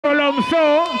Soloh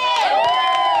Msoh.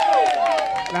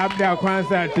 Labda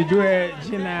kwanza tujue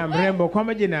jina ya mrembo kwa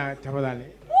majina tafadhali.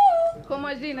 Kwa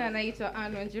majina anaitwa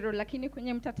Anne Wanjiru, lakini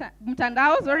kwenye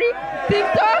mtandao,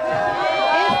 TikTok,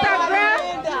 Instagram,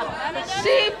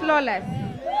 She Flawless.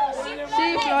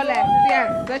 She Flawless,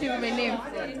 yes, that is my name.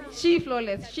 She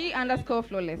Flawless,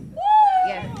 She_Flawless,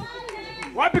 yes.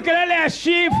 Wapi kelele ya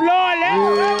She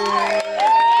Flawless?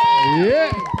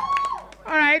 Yeah.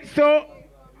 All right, so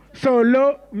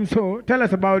Soloh Msoh, tell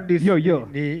us about this.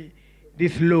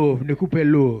 This love, nikupe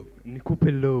love.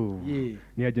 Nikupe love.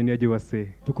 Yeah. Niaje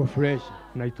wase. Tuko fresh.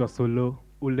 Naitwa Soloh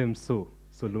Ule Msoh,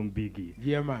 Soloh Mbigi.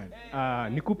 Yeah man.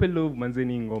 Nikupe love manze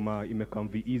ni ngoma imekam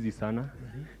easy sana.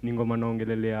 Ni ngoma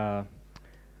naongelelea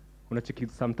unacheki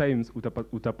sometimes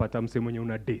utapata mse mwenye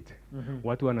una date.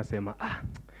 Watu wanasema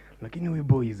lakini huyu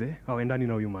boys hawaendani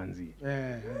na huyu manzi.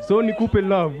 So nikupe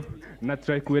love na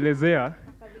try kuelezea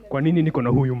kwa nini niko na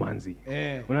huyu manzi.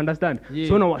 Una understand?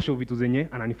 So na washo vitu zenye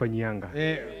ananifanyianga.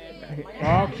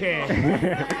 Okay.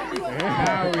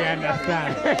 Now we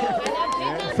understand.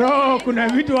 So kuna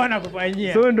vitu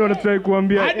wanakufanyia. So ndio na try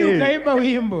kuambia hadi ukaimba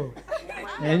wimbo.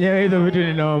 Yenyewe hizo vitu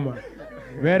ni noma.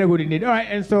 Very good indeed. All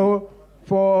right, and so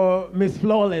for Miss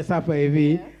Flawless hapa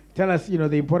hivi, tell us,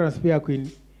 the importance pia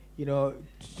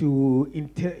to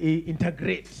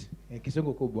integrate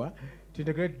kisungu kubwa, to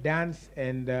integrate dance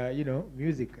and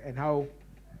music, and how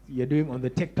you're doing on the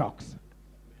TikToks.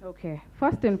 Okay,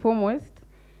 first and foremost,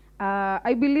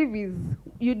 I believe is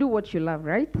you do what you love,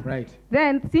 right? Right.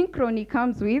 Then synchrony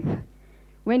comes with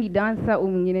when you dancer or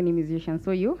mwingine ni musician,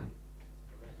 so you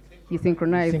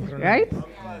synchronize, right?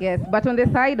 Yes, but on the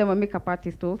side I'm a makeup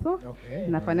artist also. Okay.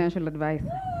 And a financial advisor.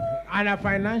 And a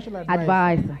financial advisor.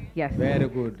 Advisor, yes. Very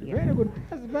good. Yes. Very good.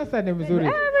 That's ni mzuri.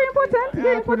 Very important.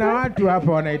 Very important. Kuna watu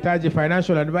hapa wanahitaji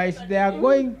financial advice. They are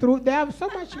going through, they have so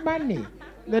much money.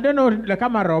 They don't know,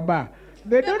 kama Roba.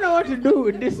 They don't know what to do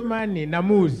with this money.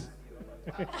 Namuz.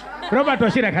 Robert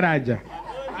Washira Karaja.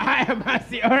 I am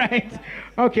Mercy. All right.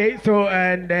 Okay, so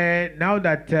and now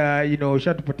that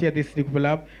Shatupatia this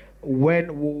Nikulab, when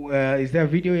is there a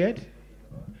video yet?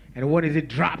 And when is it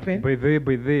dropping? By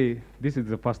the this is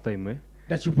the first time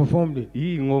that you performed it.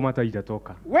 Hii ngoma hata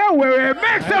haijatoka. Wewe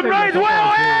make some noise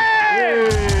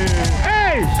wewe.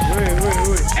 Hey!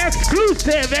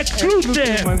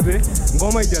 Exclusive. Manze,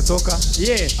 ngoma haijatoka.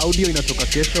 Yeah, audio inatoka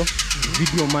kesho.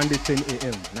 Video Monday 10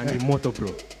 AM. Na ni moto bro.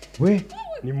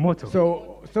 Ni moto.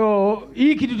 So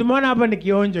hii kitu tumeona hapa ni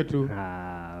kionjo tu.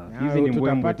 Hizi ni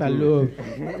mbwembwe tu. Love.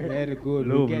 Very good.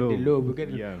 We get the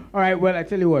love. Yeah. All right, well, I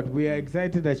tell you what, we are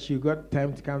excited that you got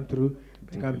time to come through,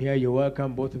 to come here. You're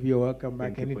welcome. Both of you are welcome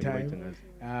back anytime.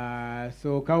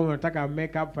 So kama unataka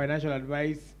makeup, financial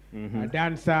advice, a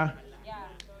dancer,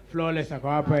 Flawless ako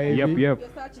hapa hivi. Yep.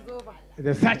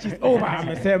 The search is over,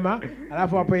 amesema.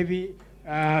 Alafu hapa hivi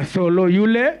Soloh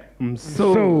Ule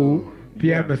Msoh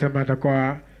pia amesema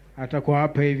atakuwa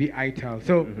hapa hivi ital.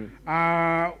 So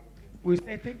we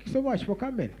say thank you so much for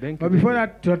coming. But before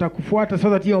that, tutakufuata so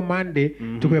that your Monday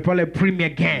tuko pale premiere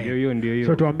gang.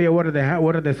 So tuambie what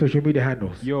are the social media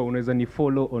handles? Unaweza ni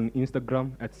follow on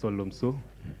Instagram @Soloh Msoh.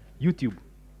 YouTube,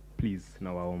 please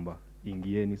nawaomba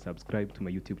ingieni subscribe to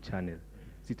my YouTube channel.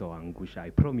 Sitawaangusha,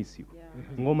 I promise you.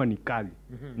 Ngoma ni kali.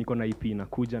 Niko na EP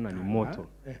inakuja na ni moto.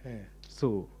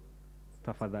 So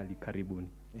tafadhali karibuni.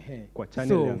 Kwa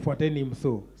channel yangu. So fuateni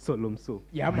Msoh. Soloh Msoh.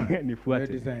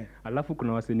 Nifuate. Alafu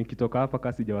kuna wase nikitoka hapa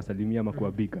kasi sijawasalimia ama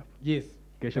kuwa big up. Yes.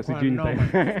 Kesho sijui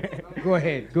Go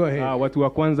ahead. Watu wa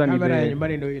kwanza ni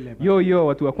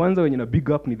watu wa kwanza wenye na big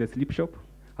up ni The Sleep Shop.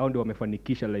 Hao ndio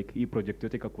wamefanikisha like hii project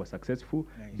yote ikakuwa successful.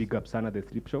 Nice. Big up sana The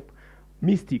Sleep Shop.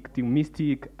 Team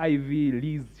Mystic, Ivy,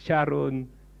 Liz, Sharon,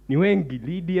 ni wengi,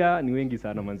 Lydia, ni wengi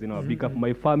sana manzina. Big up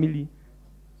my family,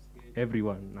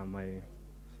 everyone, na my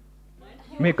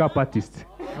makeup artist.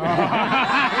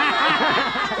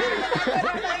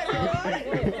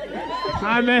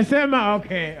 Amesema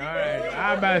okay, all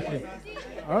right. Basi.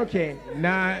 Okay,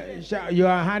 now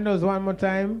your handles one more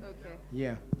time. Okay.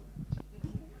 Yeah.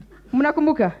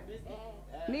 Mnakumbuka?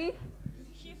 Ni?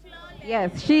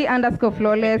 Yes,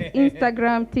 She_Flawless,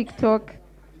 Instagram, TikTok,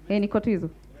 niko tu hizo.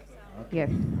 Yes.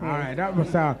 All right, that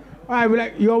was all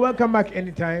right, you're welcome back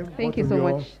anytime. Thank you so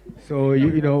much. So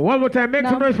one more time, make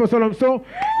some noise for Soloh Msoh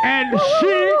and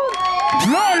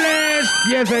She_Flawless.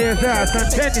 Yes,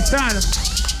 asanteni sana.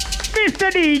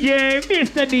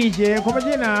 Mr. DJ, kwa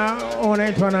majina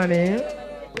unaitwa nani?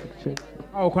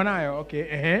 Uko nayo?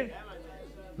 Okay,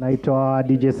 Naitwa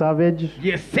DJ Savage.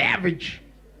 Yes, Savage.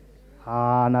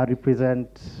 Na represent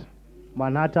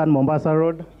Manhattan, Mombasa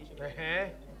Road.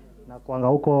 Na kuanga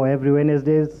huko every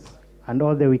Wednesdays and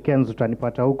all the weekends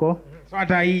utanipata huko. So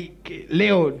hata hii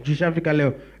leo jishafika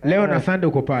leo na Sunday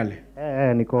uko pale.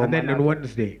 Niko. And then on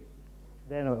Wednesday.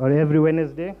 Then on every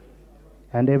Wednesday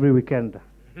and every weekend.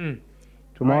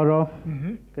 Tomorrow,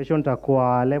 kesho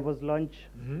nitakuwa Levels Lounge,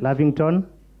 Lavington.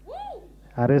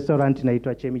 A restaurant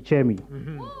inaitwa Chemi Chemi.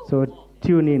 So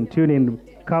tune in.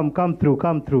 Come through.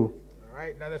 All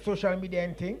right. Now the social media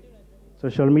and thing.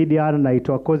 Social media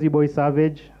naitwa Cozy Boy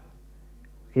Savage.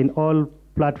 In all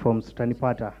platforms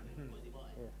utanipata.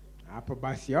 Hapo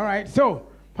basi. All right. So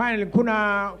finally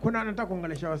kuna nataka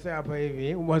kuongelesha wasee hapa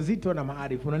hivi wazito na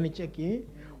maarifu. Unanicheki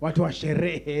watu wa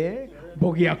sherehe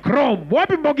Mbogi ya Chrome.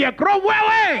 Wapi Mbogi ya Chrome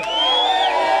wewe?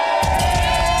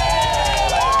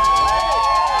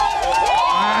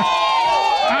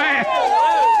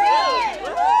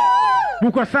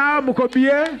 Muko sawa, muko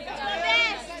bie?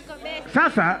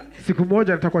 Sasa siku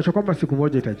moja nitakuacha kwamba siku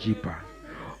moja itajipa.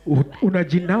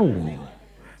 Unajinau.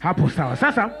 Hapo sawa.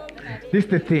 Sasa this is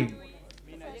the thing.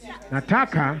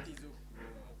 Nataka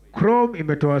Chrome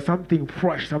imetoa something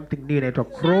fresh, something new inaitwa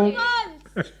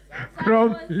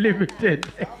Chrome Limited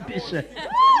Edition.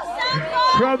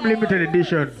 Chrome Limited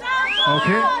Edition.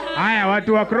 Okay? Haya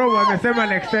watu wa Chrome wamesema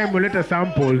next time ulete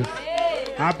samples.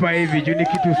 Hapa hivi juu ni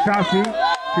kitu safi,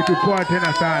 kitu poa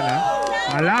tena sana.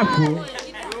 Alafu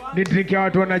ni drink ya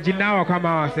watu wanajinawa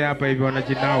kama wase hapa hivi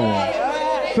wanajinawa.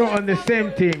 So on the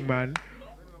same thing man.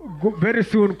 Very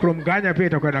soon Chrome Ganya pia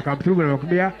itakuwa na come through na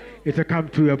nakwambia ita come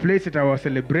to your place itawa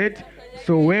celebrate.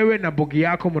 So wewe na bogi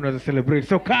yako mnaweza celebrate.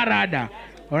 So karada.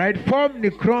 All right, form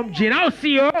ni Chrome Gin. Au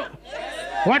sio?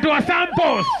 Watu wa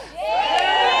samples.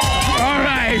 All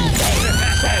right.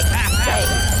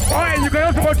 Alright, you can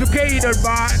also go to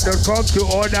ke.bar.com to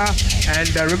order.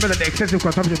 And remember that the excessive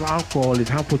consumption of alcohol is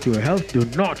harmful to your health. Do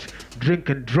not drink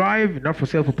and drive. Not for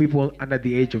sale for people under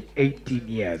the age of 18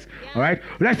 years. Alright?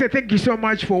 Well, I say thank you so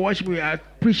much for watching. We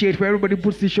appreciate for everybody who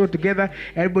puts this show together.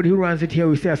 Everybody who runs it here,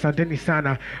 we say asanteni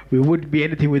sana. We wouldn't be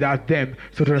anything without them.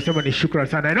 So tunasema ni shukran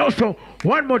sana. And also,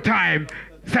 one more time,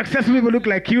 successful people look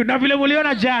like you. Na vile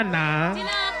muliona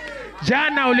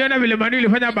jana uliona vile Manu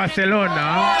ilifanya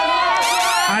Barcelona.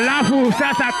 Alafu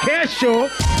sasa kesho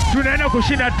tunaenda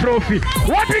kushinda trophy.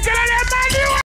 Wapi kelele Manu?